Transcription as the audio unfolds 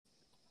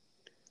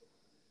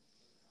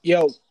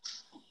Yo,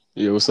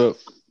 Yeah, what's up?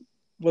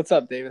 what's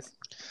up, Davis?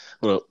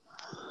 What up?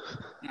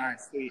 All right,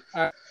 sweet.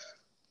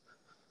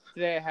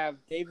 Today I have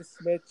Davis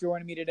Smith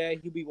joining me today.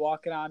 He'll be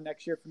walking on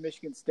next year for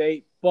Michigan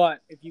State.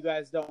 But if you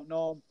guys don't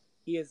know him,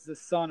 he is the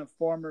son of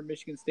former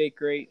Michigan State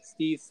great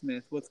Steve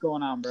Smith. What's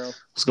going on, bro?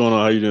 What's going on?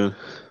 How you doing?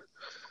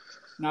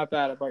 Not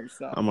bad about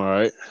yourself. I'm all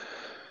right.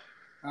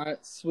 All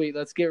right, sweet.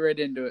 Let's get right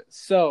into it.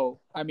 So,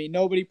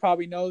 nobody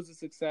probably knows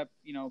this except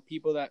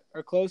people that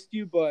are close to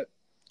you. But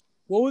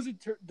what was the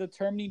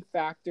determining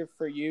factor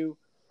for you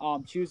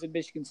choosing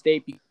Michigan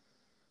State? Because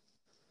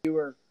you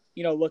were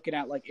looking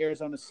at like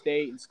Arizona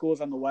State and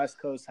schools on the West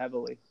Coast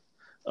heavily.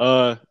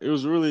 It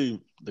was really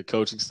the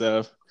coaching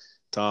staff.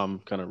 Tom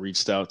kind of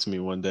reached out to me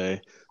one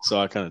day, so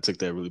I kind of took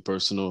that really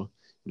personal.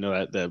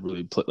 That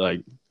really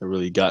it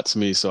really got to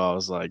me. So I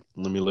was like,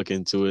 let me look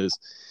into it,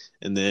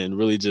 and then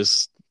really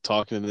just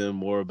talking to them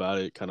more about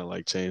it, kind of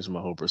like changed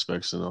my whole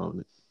perspective on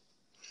it.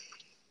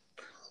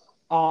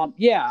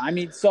 Yeah,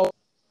 so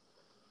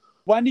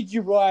when did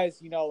you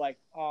realize, like,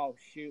 oh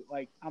shoot,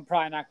 like I'm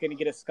probably not going to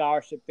get a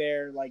scholarship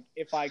there. Like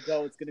if I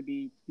go, it's going to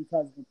be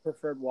because of the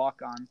preferred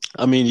walk on.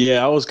 I mean,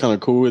 yeah, I was kind of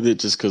cool with it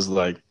just because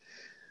like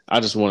I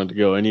just wanted to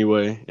go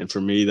anyway, and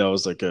for me, that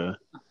was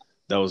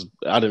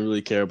I didn't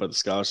really care about the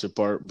scholarship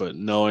part, but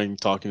knowing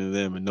talking to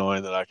them and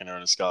knowing that I can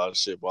earn a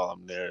scholarship while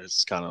I'm there,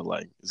 it's kind of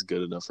like it's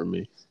good enough for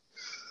me.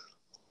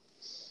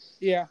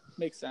 Yeah,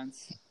 makes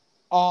sense.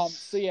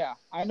 So yeah,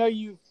 I know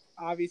you've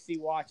obviously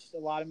watched a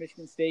lot of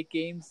Michigan State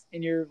games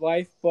in your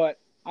life, but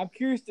I'm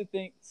curious to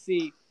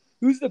see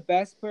who's the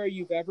best player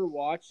you've ever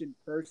watched in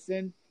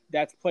person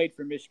that's played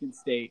for Michigan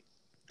State.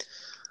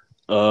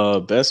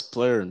 Best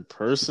player in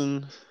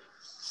person.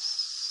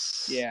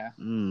 Yeah,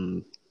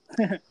 Mm,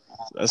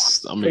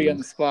 that's I put you on mean,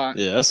 the spot.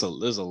 yeah,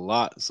 there's a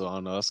lot, so I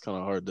don't know. That's kind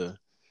of hard to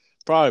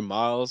probably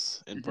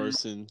Miles in Mm-hmm.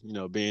 person.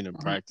 Being in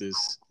Uh-huh.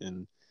 practice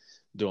and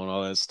doing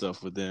all that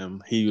stuff with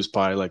them. He was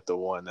probably like the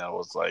one that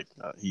was like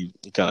he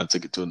kind of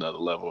took it to another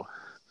level.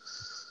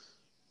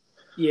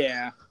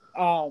 Yeah.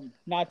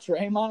 Not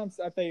Draymond.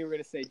 I thought you were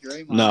gonna say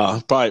Draymond.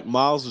 No, probably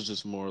Miles was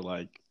just more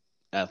like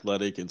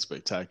athletic and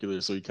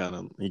spectacular, so he kind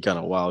of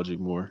wowed you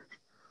more.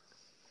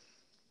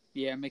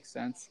 Yeah, makes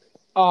sense.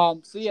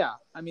 So yeah,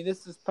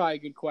 this is probably a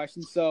good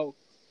question. So,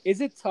 is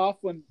it tough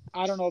when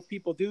I don't know if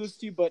people do this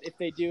to you, but if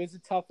they do, is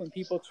it tough when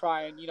people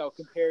try and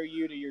compare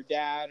you to your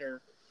dad,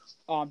 or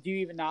do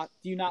you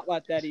not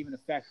let that even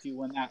affect you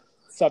when that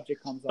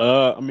subject comes up?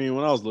 I mean,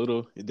 when I was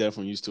little, it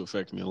definitely used to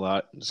affect me a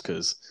lot, just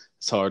because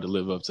it's hard to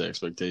live up to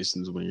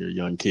expectations when you're a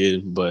young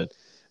kid. But at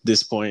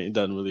this point, it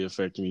doesn't really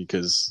affect me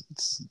because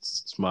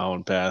it's my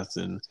own path,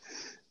 and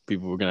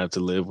people are gonna have to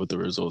live with the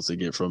results they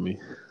get from me.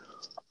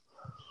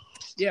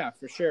 Yeah,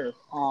 for sure.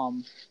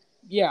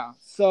 Yeah.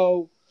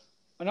 So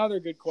another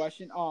good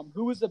question.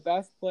 Who was the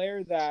best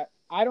player that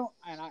I don't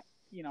and I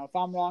if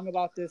I'm wrong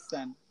about this,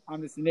 then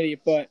I'm just an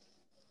idiot. But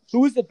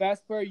who was the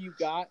best player you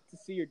got to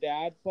see your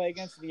dad play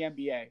against in the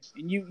NBA?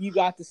 And you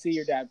got to see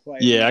your dad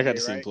play in the Yeah, I got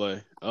to NBA, see him right?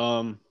 play.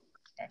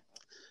 Okay.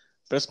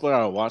 Best player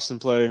I watched him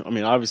play. I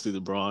mean, obviously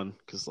LeBron,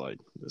 because like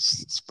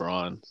it's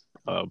Bron.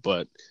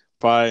 But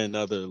probably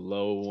another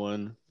low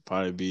one.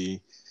 Probably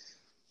be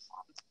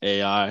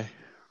AI.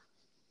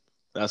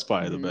 That's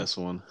probably the Mm-hmm. best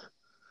one.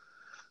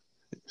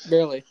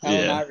 Really, Allen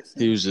Yeah, he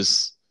Iverson. was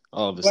just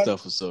all of his When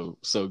stuff was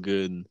so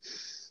good, and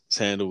his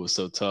handle was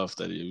so tough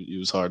that it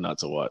was hard not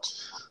to watch.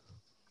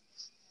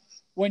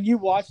 when you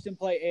watched him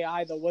play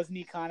AI, though, wasn't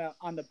he kind of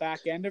on the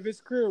back end of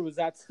his career, or was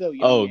that still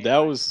young Oh, that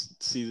AI? was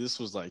see, this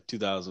was like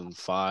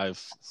 2005,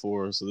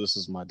 four. So this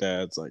was my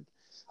dad's like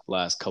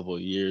last couple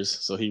of years.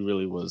 So he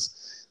really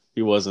was.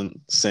 He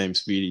wasn't the same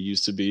speed he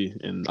used to be,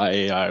 and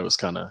AI was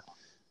kind of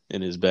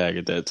in his bag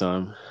at that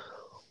time.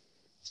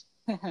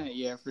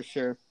 Yeah, for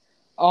sure.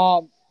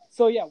 Um,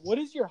 so yeah, what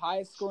is your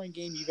highest scoring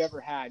game you've ever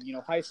had?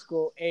 High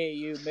school,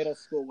 AAU, middle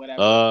school,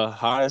 whatever.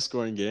 Highest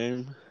scoring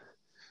game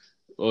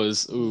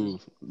was Mm-hmm.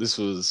 this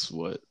was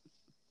what,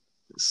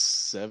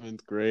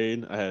 seventh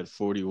grade. I had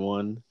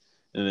 41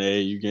 in an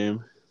AAU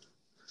game.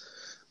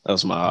 That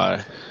was my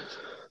high.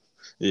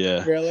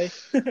 Yeah, Really?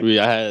 I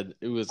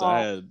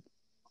Um, had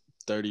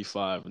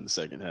 35 in the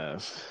second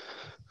half.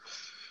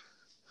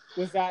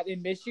 was that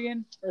in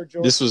Michigan or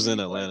This Georgia was where in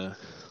you played? Atlanta.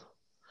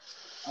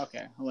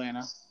 Okay,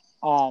 Atlanta.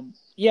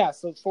 Yeah,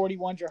 so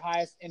 41's your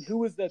highest. And who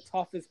was the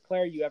toughest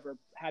player you ever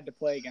had to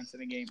play against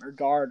in a game or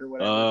guard or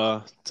whatever?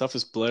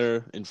 Toughest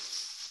player in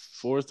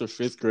fourth or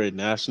fifth grade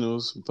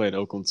nationals. We played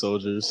Oakland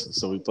Soldiers,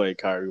 so we played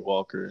Kyrie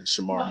Walker and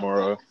Shamar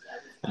Morrow,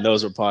 and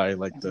those were probably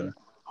like Mm-hmm. the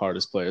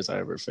hardest players I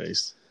ever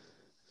faced.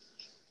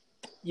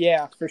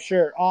 Yeah, for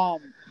sure.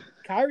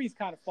 Kyrie's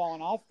kind of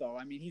fallen off though.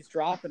 He's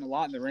dropping a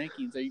lot in the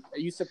rankings. Are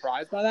you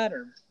surprised by that,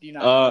 or do you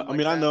not know him I like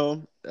mean, I that?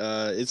 know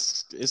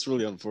it's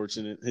really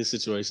unfortunate. His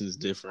situation is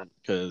different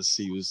because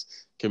he was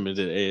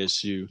committed to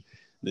ASU,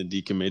 then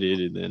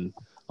decommitted, and then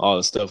all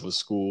the stuff with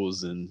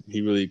schools, and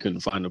he really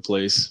couldn't find a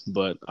place.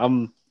 But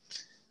I'm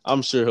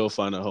sure he'll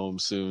find a home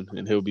soon,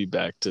 and he'll be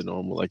back to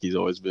normal like he's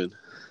always been.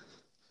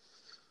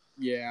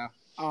 Yeah.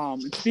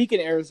 And speaking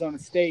of Arizona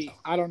State,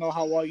 I don't know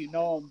how well you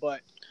know him,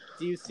 but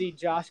do you see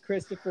Josh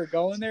Christopher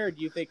going there, or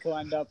do you think he'll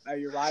end up at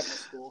your rival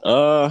school?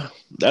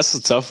 That's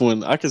a tough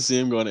one. I could see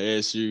him going to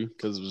ASU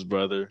because of his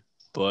brother,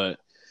 but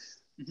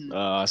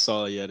I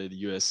saw he had at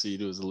USC.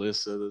 There was a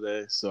list the other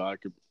day, so I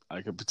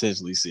could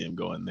potentially see him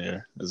going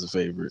there as a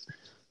favorite.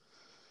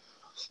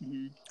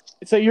 Mm-hmm.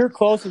 So you're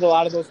close with a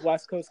lot of those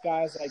West Coast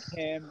guys like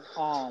him,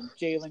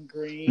 Jalen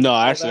Green. No,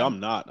 actually, I'm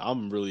not.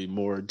 I'm really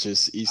more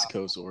just East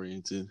Coast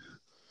oriented.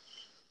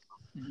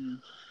 Mm-hmm.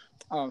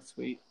 Oh,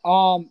 sweet.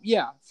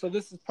 Yeah. So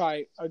this is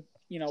probably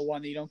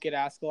one that you don't get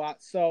asked a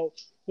lot. So,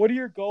 what are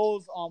your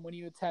goals when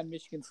you attend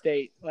Michigan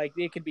State? Like,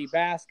 it could be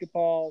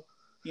basketball,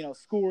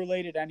 school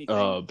related,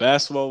 anything.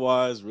 Basketball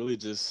wise, really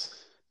just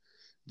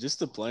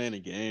to play in a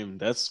game.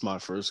 That's my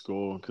first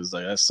goal because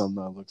that's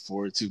something I look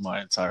forward to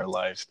my entire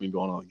life. Been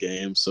going on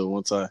games, so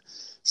once I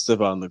step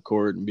out on the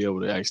court and be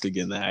able to actually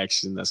get in the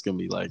action, that's gonna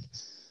be like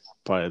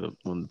probably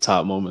one of the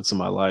top moments of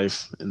my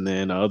life. And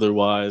then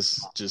otherwise,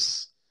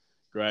 just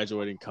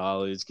graduating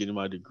college, getting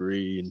my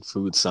degree in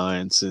food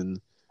science,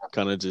 and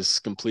kind of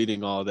just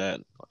completing all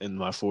that in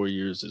my 4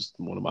 years is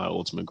one of my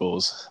ultimate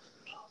goals.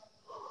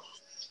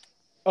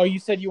 Oh, you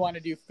said you want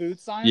to do food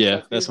science?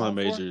 Yeah, that's my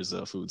major is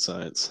food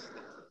science.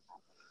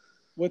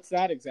 What's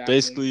that exactly?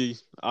 Basically,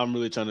 I'm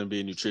really trying to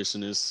be a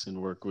nutritionist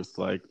and work with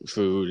like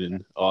food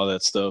and all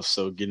that stuff.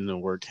 So getting to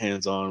work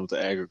hands-on with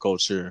the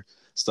agriculture,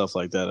 stuff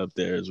like that up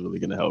there is really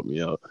going to help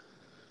me out.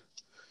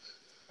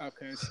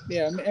 Okay.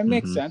 Yeah, it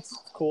makes sense.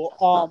 It's cool.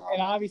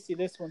 And obviously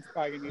this one's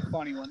probably gonna be a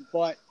funny one,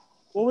 but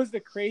what was the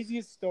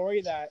craziest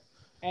story that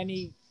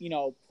any,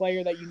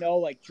 player that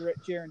like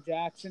Jaren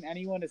Jackson,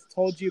 anyone has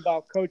told you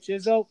about Coach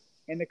Izzo,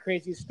 and the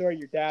craziest story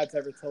your dad's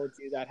ever told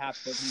you that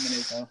happened with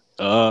him and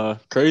Izzo?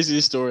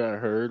 Craziest story I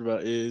heard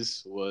about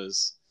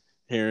was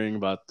hearing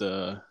about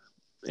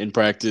in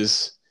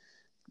practice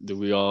that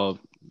we all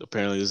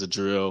apparently there's a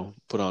drill,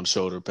 put on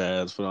shoulder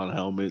pads, put on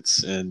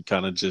helmets, and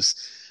kind of just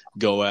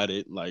go at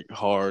it like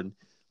hard,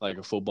 like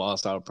a football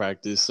style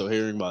practice. So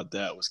hearing about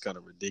that was kind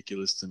of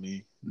ridiculous to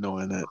me,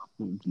 knowing that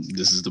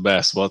this is the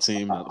basketball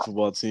team, not the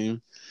football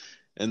team.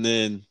 And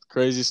then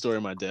crazy story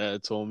my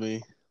dad told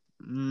me.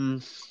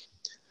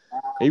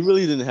 He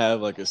really didn't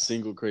have like a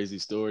single crazy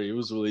story. It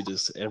was really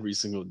just every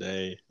single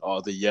day,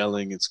 all the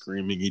yelling and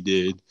screaming he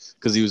did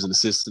because he was an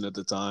assistant at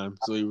the time.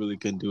 So he really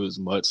couldn't do as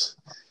much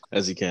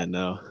as he can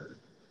now.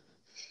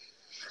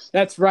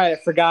 That's right. I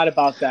forgot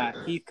about that.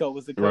 Heathcote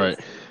was the coach. Right.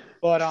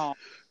 But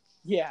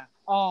yeah.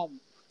 So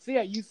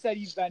yeah, you said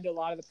you've been to a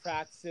lot of the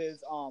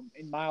practices.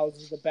 And Miles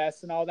is the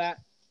best and all that.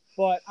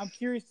 But I'm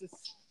curious to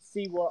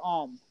see what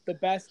the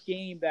best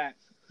game that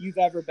you've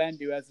ever been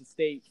to as a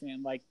State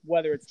fan, like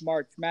whether it's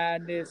March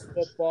Madness,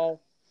 football.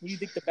 What do you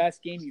think the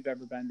best game you've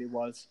ever been to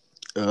was?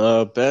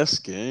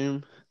 Best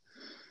game.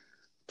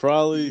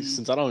 Probably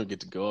since I don't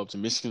get to go up to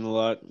Michigan a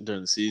lot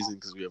during the season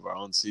because we have our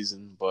own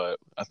season, but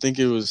I think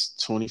it was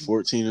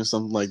 2014 or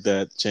something like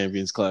that.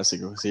 Champions Classic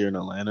was here in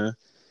Atlanta.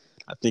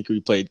 I think we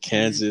played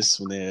Kansas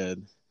when they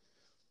had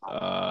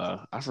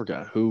I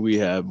forgot who we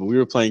had, but we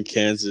were playing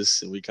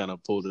Kansas and we kind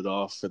of pulled it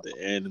off at the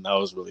end, and that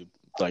was really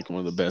like one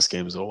of the best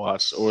games I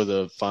watched, or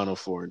the Final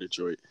Four in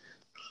Detroit.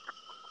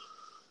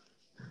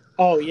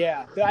 Oh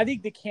yeah, I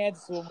think the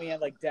Kansas one we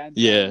had like Denver.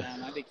 Yeah,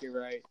 I think you're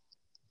right.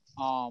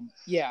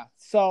 Yeah.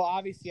 So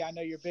obviously, I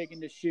know you're big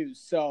into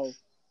shoes. So,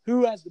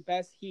 who has the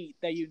best heat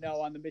that you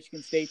know on the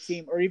Michigan State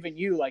team, or even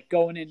you, like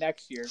going in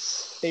next year,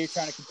 that you're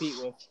trying to compete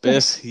with?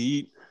 Best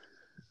heat,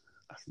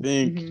 I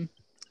think.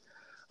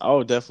 I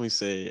would definitely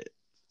say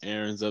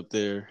Aaron's up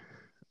there.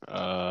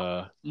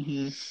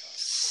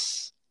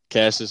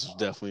 Cassius was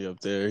definitely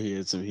up there. He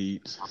had some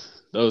heat.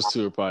 Those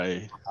two are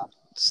probably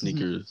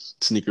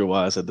sneaker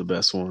wise had the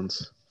best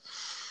ones.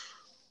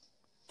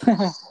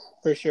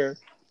 For sure.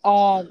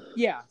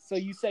 Yeah. So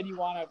you said you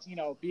want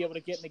to, be able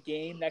to get in the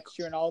game next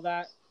year and all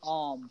that.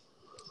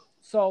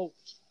 So,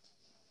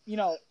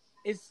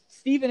 is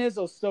Steven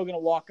Izzo still going to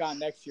walk on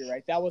next year,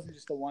 right? That wasn't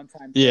just a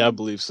one-time thing. Yeah, I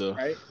believe so.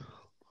 Right?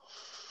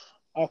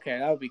 Okay,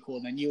 that would be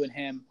cool. Then you and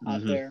him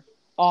out there.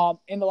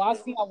 And the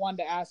last thing I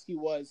wanted to ask you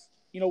was,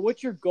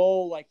 what's your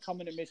goal like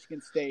coming to Michigan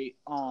State?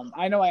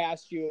 I know I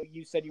asked you.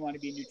 You said you want to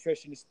be a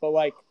nutritionist, but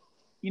like,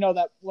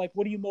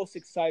 what are you most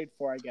excited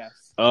for? I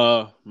guess.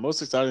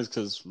 Most excited is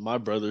because my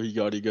brother he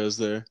already goes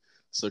there,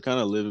 so kind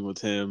of living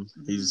with him.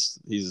 He's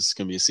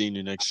gonna be a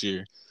senior next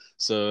year,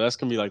 so that's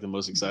gonna be like the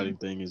most exciting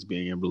thing is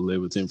being able to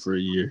live with him for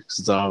a year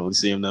since I don't really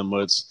see him that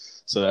much.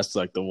 So that's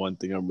like the one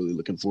thing I'm really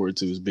looking forward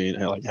to is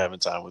having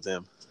time with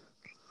him.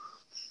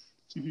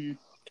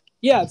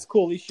 Yeah, it's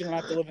cool. At least you don't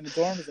have to live in the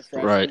dorm as a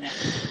freshman. Right.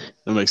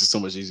 That makes it so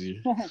much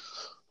easier.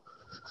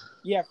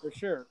 Yeah, for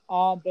sure.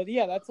 But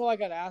yeah, that's all I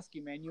got to ask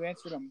you, man. You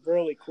answered them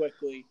really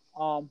quickly.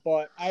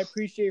 But I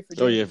appreciate it for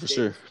doing for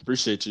sure.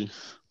 Appreciate you.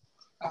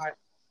 All right.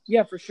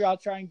 Yeah, for sure. I'll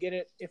try and get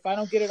it. If I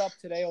don't get it up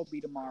today, it'll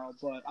be tomorrow.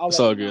 But I'll. It's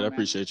all good. I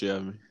appreciate you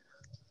having me.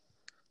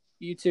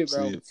 You too,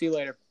 bro. See you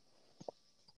later.